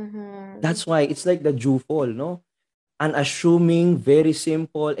natin. Mm-hmm. That's why it's like the dewfall, no? Unassuming, very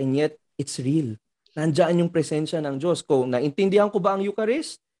simple, and yet it's real. Nandiyan yung presensya ng Diyos. Kung naintindihan ko ba ang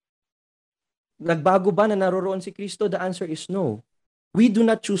Eucharist? Nagbago ba na naroroon si Kristo? The answer is no. We do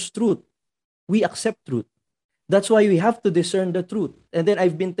not choose truth. We accept truth. That's why we have to discern the truth. And then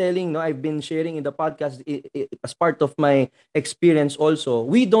I've been sharing in the podcast as part of my experience also.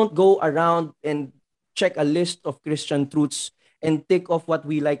 We don't go around and check a list of Christian truths and take off what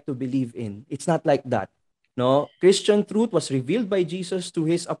we like to believe in. It's not like that. No, Christian truth was revealed by Jesus to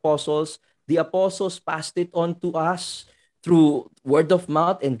his apostles. The apostles passed it on to us through word of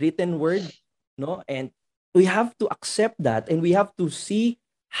mouth and written word, no? And we have to accept that, and we have to see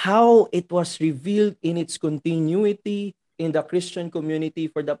how it was revealed in its continuity in the Christian community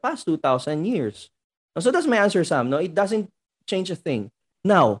for the past 2,000 years. So that's my answer, Sam. No, it doesn't change a thing.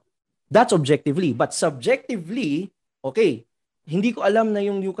 Now, that's objectively. But subjectively, okay, hindi ko alam na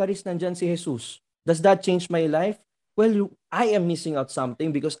yung Eucharist nandyan si Jesus. Does that change my life? Well, I am missing out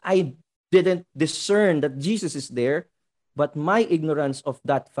something because I didn't discern that Jesus is there. But my ignorance of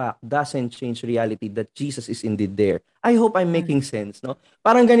that fact doesn't change reality that Jesus is indeed there. I hope I'm making sense, no?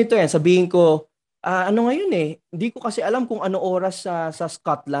 Parang ganito yan, sabihin ko, ano ngayon eh, hindi ko kasi alam kung ano oras sa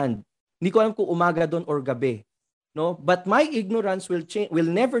Scotland. Hindi ko alam kung umaga doon or gabi. No? But my ignorance will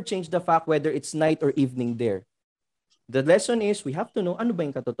never change the fact whether it's night or evening there. The lesson is, we have to know ano ba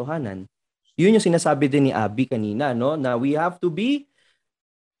yung katotohanan. Yun yung sinasabi din ni Abby kanina, no? Na we have to be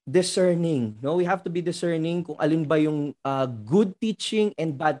discerning. No, we have to be discerning kung alin ba yung good teaching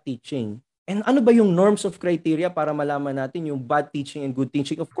and bad teaching. And ano ba yung norms of criteria para malaman natin yung bad teaching and good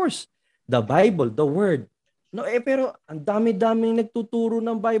teaching? Of course, the Bible, the Word. No, pero ang dami-daming nagtuturo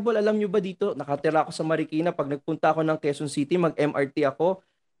ng Bible. Alam nyo ba dito, nakatira ako sa Marikina, pag nagpunta ako ng Quezon City, mag-MRT ako,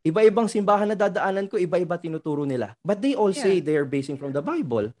 iba-ibang simbahan na dadaanan ko, iba-iba tinuturo nila. But they all say they're basing from the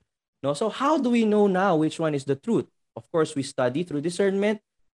Bible. No, so how do we know now which one is the truth? Of course, we study through discernment,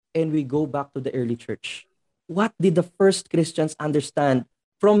 and we go back to the early church. What did the first Christians understand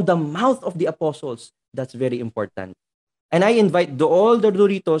from the mouth of the apostles? That's very important. And I invite all the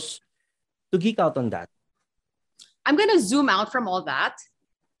Doritos to geek out on that. I'm going to zoom out from all that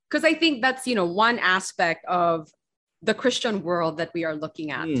because I think that's, one aspect of the Christian world that we are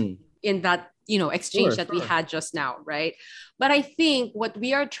looking at in that, exchange that we had just now, right? But I think what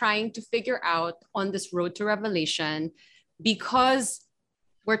we are trying to figure out on this road to revelation, because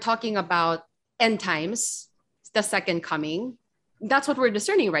we're talking about end times, the second coming. That's what we're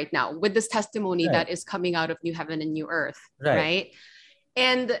discerning right now with this testimony that is coming out of New Heaven and New Earth, right?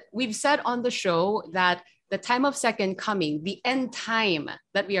 And we've said on the show that the time of second coming, the end time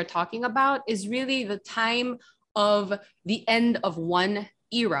that we are talking about is really the time of the end of one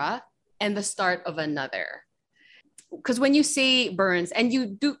era and the start of another. Because when you say, Burns, and you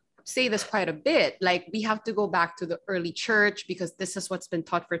do say this quite a bit, like we have to go back to the early church because this is what's been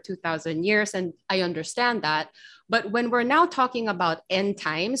taught for 2,000 years, and I understand that. But when we're now talking about end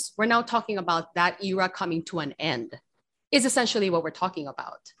times, we're now talking about that era coming to an end, is essentially what we're talking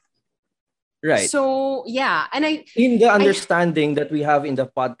about. Right. So yeah, and in the understanding that we have in the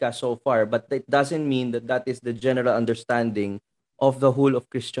podcast so far, but it doesn't mean that that is the general understanding of the whole of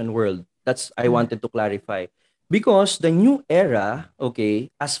Christian world. That's I wanted to clarify. Because the new era, okay,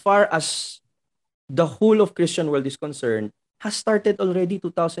 as far as the whole of Christian world is concerned, has started already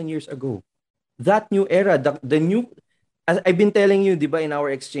 2,000 years ago. That new era, the new, as I've been telling you, diba, in our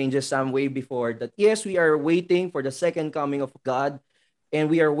exchanges some way before, that yes, we are waiting for the second coming of God,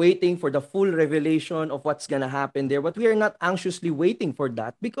 and we are waiting for the full revelation of what's gonna happen there, but we are not anxiously waiting for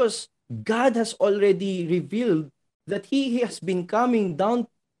that because God has already revealed that He has been coming down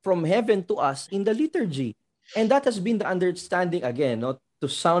from heaven to us in the liturgy. And that has been the understanding, again, not to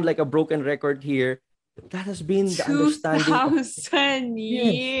sound like a broken record here, that has been the understanding. 2,000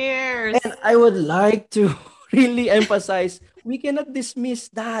 years. And I would like to really emphasize, we cannot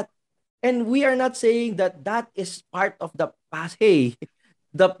dismiss that. And we are not saying that that is part of the past. Hey,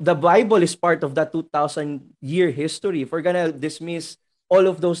 the Bible is part of that 2,000-year history. If we're going to dismiss all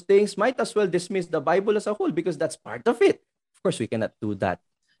of those things, might as well dismiss the Bible as a whole because that's part of it. Of course, we cannot do that.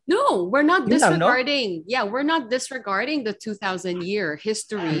 No, we're not disregarding. Yeah, we're not disregarding the 2,000-year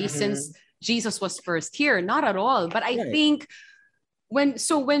history since Jesus was first here. Not at all. But I think when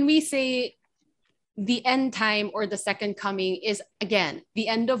we say the end time or the second coming is, again, the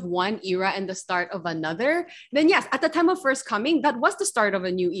end of one era and the start of another, then yes, at the time of first coming, that was the start of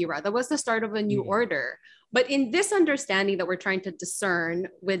a new era. That was the start of a new order. But in this understanding that we're trying to discern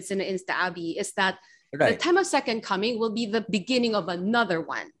with Sina Insta Abby is that the time of second coming will be the beginning of another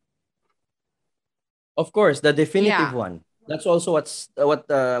one. Of course, the definitive one. That's also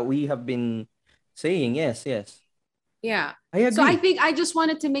what we have been saying. Yes. Yeah. I agree. So I think I just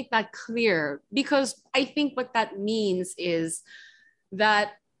wanted to make that clear because I think what that means is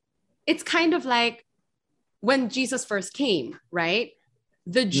that it's kind of like when Jesus first came, right?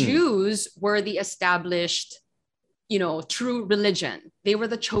 The Jews were the established, true religion. They were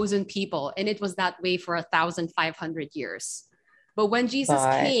the chosen people. And it was that way for 1,500 years. But when Jesus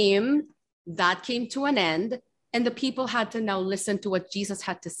came, that came to an end. And the people had to now listen to what Jesus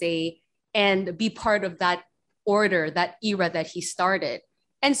had to say and be part of that order, that era that he started.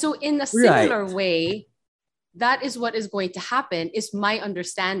 And so in a similar way, that is what is going to happen, is my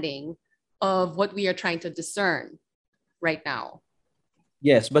understanding of what we are trying to discern right now.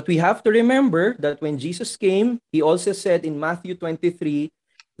 Yes, but we have to remember that when Jesus came, he also said in Matthew 23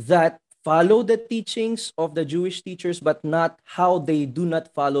 that follow the teachings of the Jewish teachers, but not how they do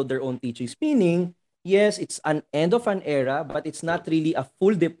not follow their own teachings. Meaning, yes, it's an end of an era, but it's not really a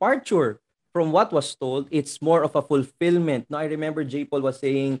full departure from what was told. It's more of a fulfillment. Now, I remember J. Paul was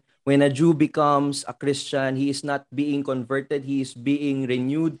saying, when a Jew becomes a Christian, he is not being converted, he is being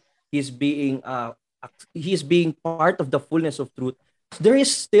renewed, he is being part of the fullness of truth. There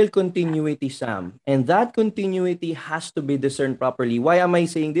is still continuity, Sam, and that continuity has to be discerned properly. Why am I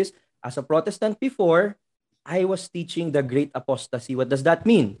saying this? As a Protestant before, I was teaching the great apostasy. What does that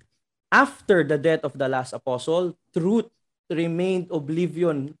mean? After the death of the last apostle, truth remained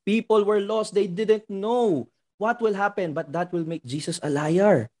oblivion. People were lost. They didn't know what will happen, but that will make Jesus a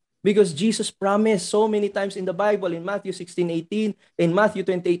liar. Because Jesus promised so many times in the Bible, in Matthew 16:18, in Matthew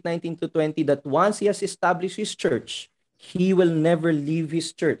 28:19 to 20, that once he has established his church, he will never leave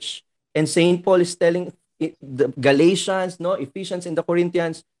his church. And St. Paul is telling the Galatians, no, Ephesians, and the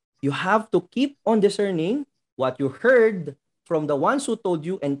Corinthians, you have to keep on discerning what you heard from the ones who told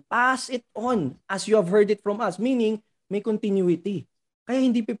you and pass it on as you have heard it from us. Meaning, may continuity. Kaya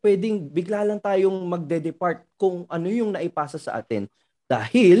hindi pwedeng bigla lang tayong magde-depart kung ano yung naipasa sa atin.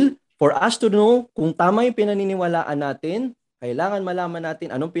 Dahil, for us to know kung tama yung pinaniniwalaan natin, kailangan malaman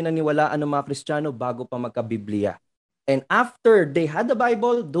natin anong pinaniwalaan ng mga Kristiyano bago pa magka-Biblia. And after they had the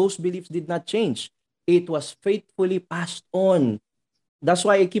Bible, those beliefs did not change. It was faithfully passed on. That's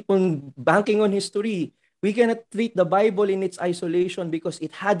why I keep on banking on history. We cannot treat the Bible in its isolation because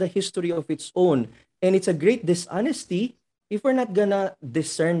it had a history of its own. And it's a great dishonesty if we're not gonna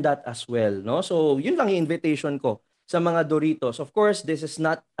discern that as well. No? So, yun lang yung invitation ko sa mga Doritos. Of course, this is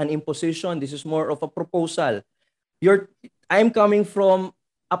not an imposition. This is more of a proposal. I'm coming from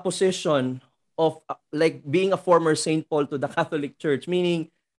a position of like being a former Saint Paul to the Catholic Church, meaning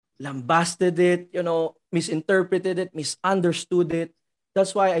lambasted it, misinterpreted it, misunderstood it.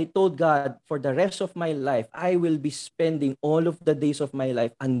 That's why I told God, for the rest of my life, I will be spending all of the days of my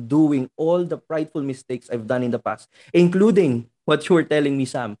life undoing all the prideful mistakes I've done in the past, including what you were telling me,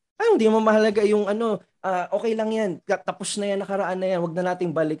 Sam. Ay, hindi mo mahalaga yung okay lang yan, tapos na yan, nakaraan na yan, wag na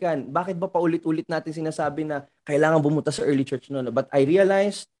nating balikan. Bakit ba paulit-ulit natin sinasabi na kailangan bumunta sa early church? No. But I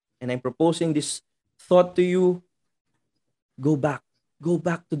realized, and I'm proposing this thought to you, go back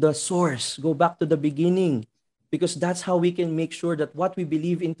to the source, go back to the beginning. Because that's how we can make sure that what we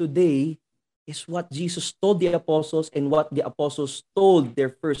believe in today is what Jesus told the apostles and what the apostles told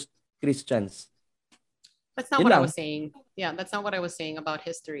their first Christians. That's not what I was saying. Yeah, that's not what I was saying about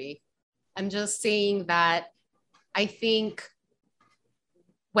history. I'm just saying that I think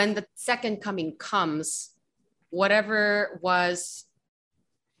when the second coming comes, whatever was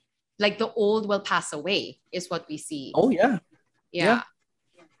like the old will pass away is what we see. Oh, yeah. Yeah.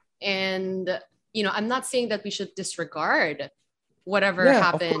 And I'm not saying that we should disregard whatever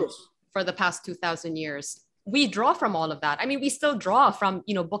happened for the past 2,000 years. We draw from all of that. I mean, we still draw from,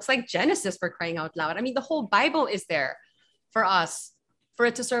 books like Genesis, for crying out loud. I mean, the whole Bible is there for us, for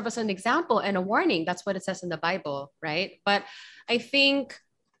it to serve as an example and a warning. That's what it says in the Bible, right? But I think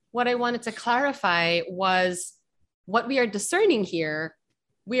what I wanted to clarify was what we are discerning here.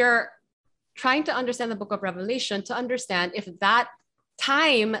 We are trying to understand the book of Revelation to understand if that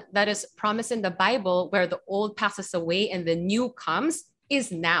time that is promised in the Bible, where the old passes away and the new comes,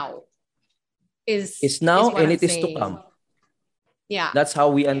 is now. It's now is and I'm it is saying. to come. Yeah. That's how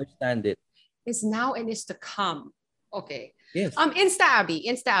we understand it. It's now and is to come. Okay. Yes. Insta Abby.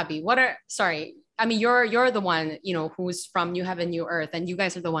 I mean, you're the one, who's from New Heaven, New Earth, and you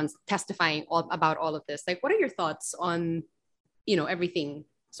guys are the ones testifying about all of this. Like, what are your thoughts on, everything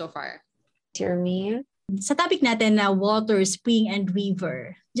so far? Dear me. Sa topic natin na water, spring, and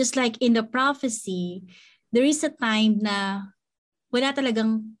river, just like in the prophecy, there is a time na wala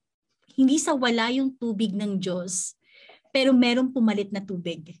talagang, hindi sa wala yung tubig ng Diyos, pero merong pumalit na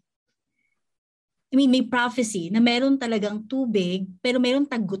tubig. I mean, may prophecy na meron talagang tubig, pero merong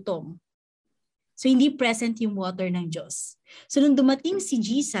taggutom. So, hindi present yung water ng Diyos. So, nung dumating si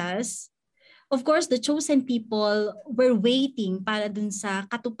Jesus, of course, the chosen people were waiting para dun sa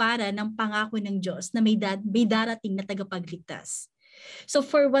katuparan ng pangako ng Diyos na may darating na tagapagligtas. So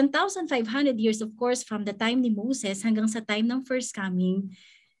for 1,500 years, of course, from the time ni Moses hanggang sa time ng first coming,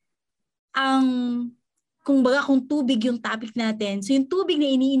 kung tubig yung topic natin, so yung tubig na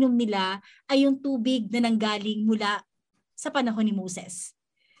iniinom nila ay yung tubig na nanggaling mula sa panahon ni Moses.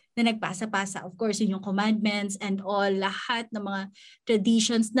 na nagpasa-pasa. Of course, yun yung commandments and all, lahat ng mga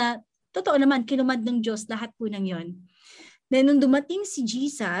traditions na totoo naman, kinumad ng Diyos, lahat po ng yon. Then nung dumating si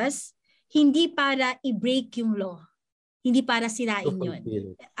Jesus, hindi para i-break yung law. Hindi para sirain yun.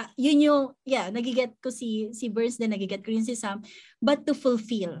 Yun yung, nagiget ko si Burns na nagiget ko rin si Sam, but to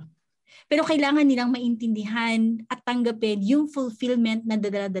fulfill. Pero kailangan nilang maintindihan at tanggapin yung fulfillment na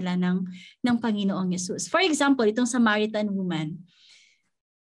dadala-dala ng Panginoong Yesus. For example, itong Samaritan woman.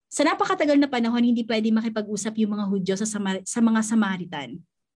 Sa napakatagal na panahon, hindi pwede makipag-usap yung mga Hudyo sa mga Samaritan.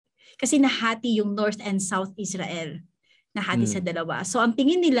 Kasi nahati yung North and South Israel. Nahati sa dalawa. So ang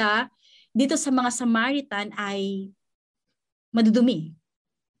tingin nila dito sa mga Samaritan ay madudumi.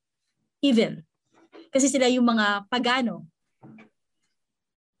 Evil. Kasi sila yung mga pagano.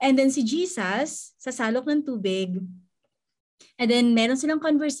 And then si Jesus, sasalok ng tubig. And then meron silang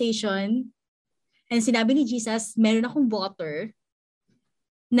conversation. And sinabi ni Jesus, meron akong water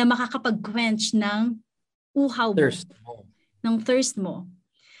na makakapag-quench ng uhaw mo. Ng thirst mo.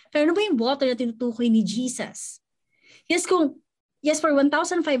 Pero ano ba yung water na tinutukoy ni Jesus? Yes, for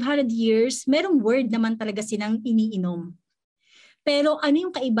 1,500 years, merong word naman talaga silang iniinom. Pero ano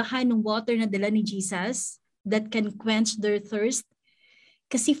yung kaibahan ng water na dala ni Jesus that can quench their thirst?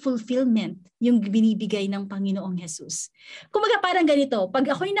 Kasi fulfillment yung binibigay ng Panginoong Jesus. Kumaga parang ganito, pag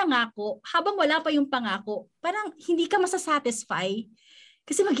ako'y nangako, habang wala pa yung pangako, parang hindi ka masasatisfy.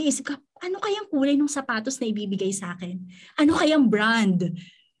 Kasi mag-iisip ka, ano kayang kulay ng sapatos na ibibigay sa akin? Ano kayang brand?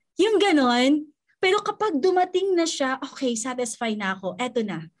 Yung ganon. Pero kapag dumating na siya, okay, satisfy na ako, eto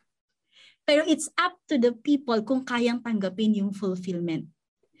na. Pero it's up to the people kung kayang tanggapin yung fulfillment.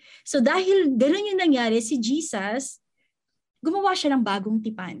 So dahil ganon yung nangyari, si Jesus, gumawa siya ng bagong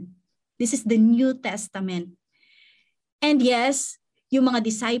tipan. This is the New Testament. And yes, yung mga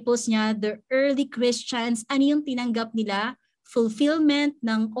disciples niya, the early Christians, ano yung tinanggap nila? Fulfillment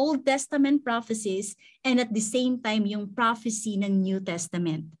ng Old Testament prophecies and at the same time yung prophecy ng New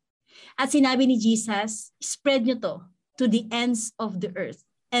Testament. At sinabi ni Jesus, spread nyo to the ends of the earth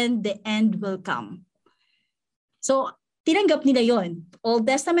and the end will come. So, tinanggap nila yon, Old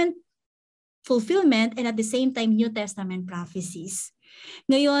Testament fulfillment and at the same time New Testament prophecies.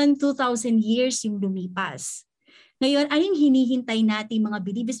 Ngayon, 2,000 years yung lumipas. Ngayon, anong hinihintay natin mga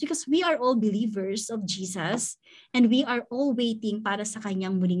believers? Because we are all believers of Jesus and we are all waiting para sa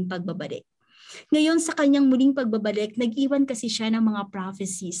kanyang muling pagbabalik. Ngayon, sa kanyang muling pagbabalik, nag-iwan kasi siya ng mga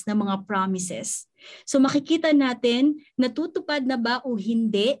prophecies, ng mga promises. So makikita natin, natutupad na ba o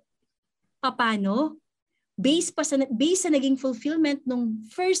hindi? Paano? Based sa naging fulfillment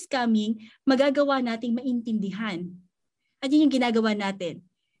ng first coming, magagawa nating maintindihan. At yun yung ginagawa natin.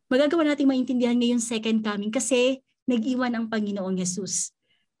 Magagawa nating maintindihan ngayong second coming kasi nag-iwan ang Panginoong Yesus.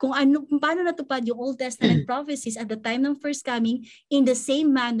 Kung paano natupad yung Old Testament prophecies at the time ng first coming, in the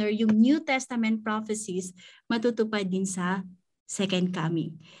same manner, yung New Testament prophecies matutupad din sa second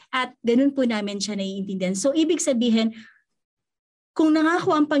coming. At ganun po namin siya naiintindihan. So, ibig sabihin, kung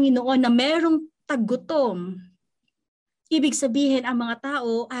nangako ang Panginoon na merong taggutom, ibig sabihin ang mga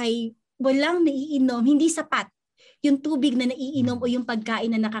tao ay walang naiinom, hindi sapat yung tubig na naiinom o yung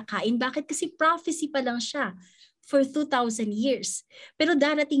pagkain na nakakain. Bakit? Kasi prophecy pa lang siya for 2,000 years. Pero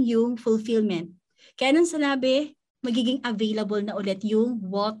darating yung fulfillment. Kaya nang sinabi, magiging available na ulit yung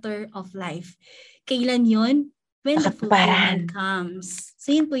water of life. Kailan yon? When the fulfillment comes. So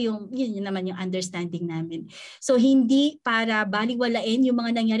yun naman yung understanding namin. So hindi para baliwalain yung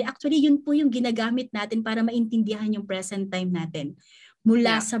mga nangyari. Actually, yun po yung ginagamit natin para maintindihan yung present time natin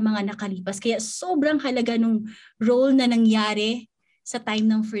mula sa mga nakalipas. Kaya sobrang halaga nung role na nangyari sa time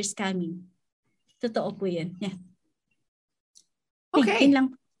ng first coming. Totoo po yun. Yeah. Okay. Yun lang.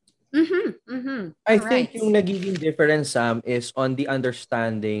 I think yung nagiging difference, Sam, is on the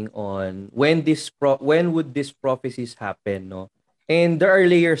understanding on when would these prophecies happen, no? And there are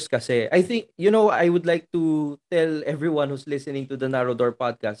layers kasi. I think, I would like to tell everyone who's listening to the RtoR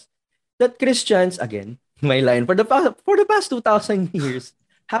podcast that Christians, again, my line, for the past 2,000 years,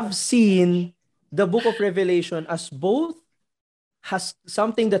 have seen the book of Revelation as both has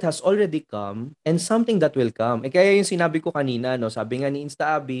something that has already come and something that will come. Kaya yung sinabi ko kanina, no, sabi nga ni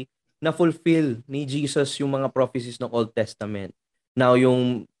Insta Abby, na fulfill ni Jesus yung mga prophecies ng Old Testament. Now,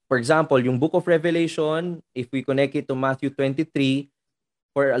 for example, yung book of Revelation, if we connect it to Matthew 23,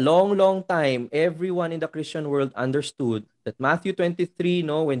 for a long, long time, everyone in the Christian world understood that Matthew 23,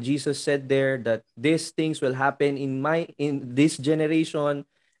 no, when Jesus said there that these things will happen in this generation,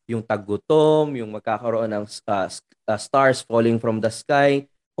 yung taggutom, yung magkakaroon ng stars falling from the sky,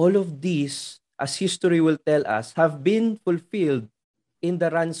 all of these, as history will tell us, have been fulfilled in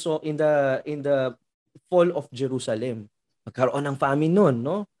the fall of Jerusalem. Magkaroon ng famine noon,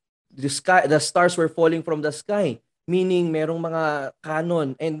 no? the stars were falling from the sky, meaning merong mga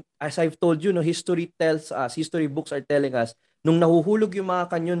canon. And as I've told you, no, history tells us, history books are telling us, nung nahuhulog yung mga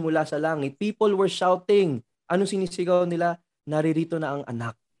kanyon mula sa langit, people were shouting. Anong sinisigaw nila? Naririto na ang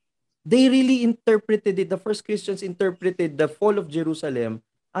anak. They really interpreted it, the first Christians interpreted the fall of Jerusalem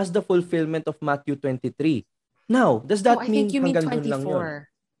as the fulfillment of Matthew 23. Now, does Oh, that I think mean you mean hanggang doon lang yun? 24.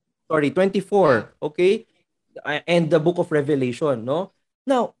 Sorry, 24, okay? And the book of Revelation, no?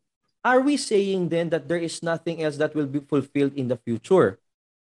 Now, are we saying then that there is nothing else that will be fulfilled in the future?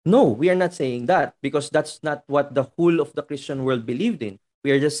 No, we are not saying that because that's not what the whole of the Christian world believed in.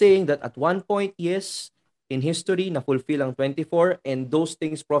 We are just saying that at one point, yes, in history, na-fulfill ang 24 and those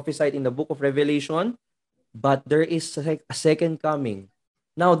things prophesied in the book of Revelation, but there is a second coming.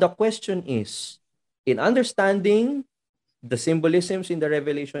 Now, the question is, in understanding the symbolisms in the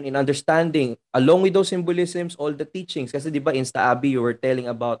Revelation, in understanding, along with those symbolisms, all the teachings, kasi di ba, Insta Abby, you were telling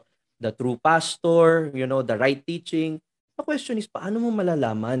about the true pastor, the right teaching. The question is, paano mo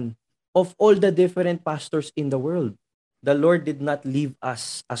malalaman of all the different pastors in the world? The Lord did not leave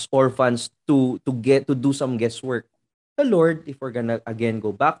us as orphans to do some guesswork. The Lord, if we're gonna again go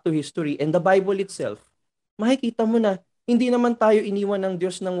back to history and the Bible itself, makikita mo na hindi naman tayo iniwan ng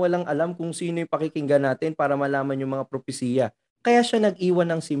Diyos nang walang alam kung sino yung pakikinggan natin para malaman yung mga propesiya. Kaya siya nag-iwan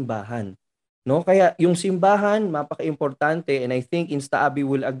ng simbahan. No? Kaya yung simbahan, mapaka-importante, and I think Insta Abby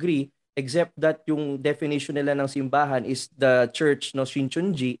will agree, except that yung definition nila ng simbahan is the church, no,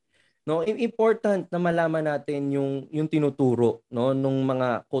 Shinchonji, no, important na malaman natin yung tinuturo, no, nung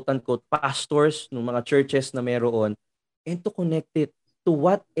mga quote-unquote pastors, nung mga churches na meron, and to connect it to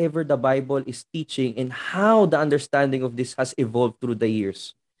whatever the Bible is teaching and how the understanding of this has evolved through the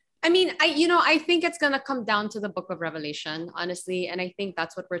years. I mean, I think it's gonna come down to the book of Revelation, honestly, and I think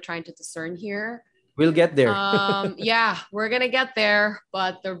that's what we're trying to discern here. We'll get there. Yeah, we're gonna get there,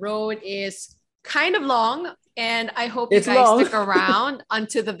 but the road is kind of long, and I hope you guys stick around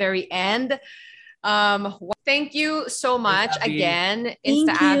until the very end. Thank you so much again,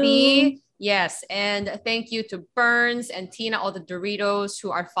 Insta Abby. Yes, and thank you to Burns and Tina, all the Doritos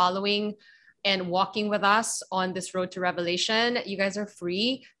who are following and walking with us on this road to revelation. You guys are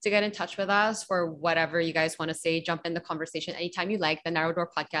free to get in touch with us for whatever you guys want to say. Jump in the conversation anytime you like. The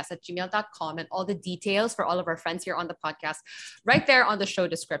RtoR podcast at gmail.com, and all the details for all of our friends here on the podcast right there on the show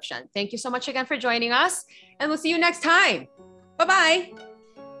description. Thank you so much again for joining us, and we'll see you next time. Bye-bye.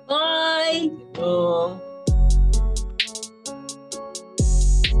 Bye.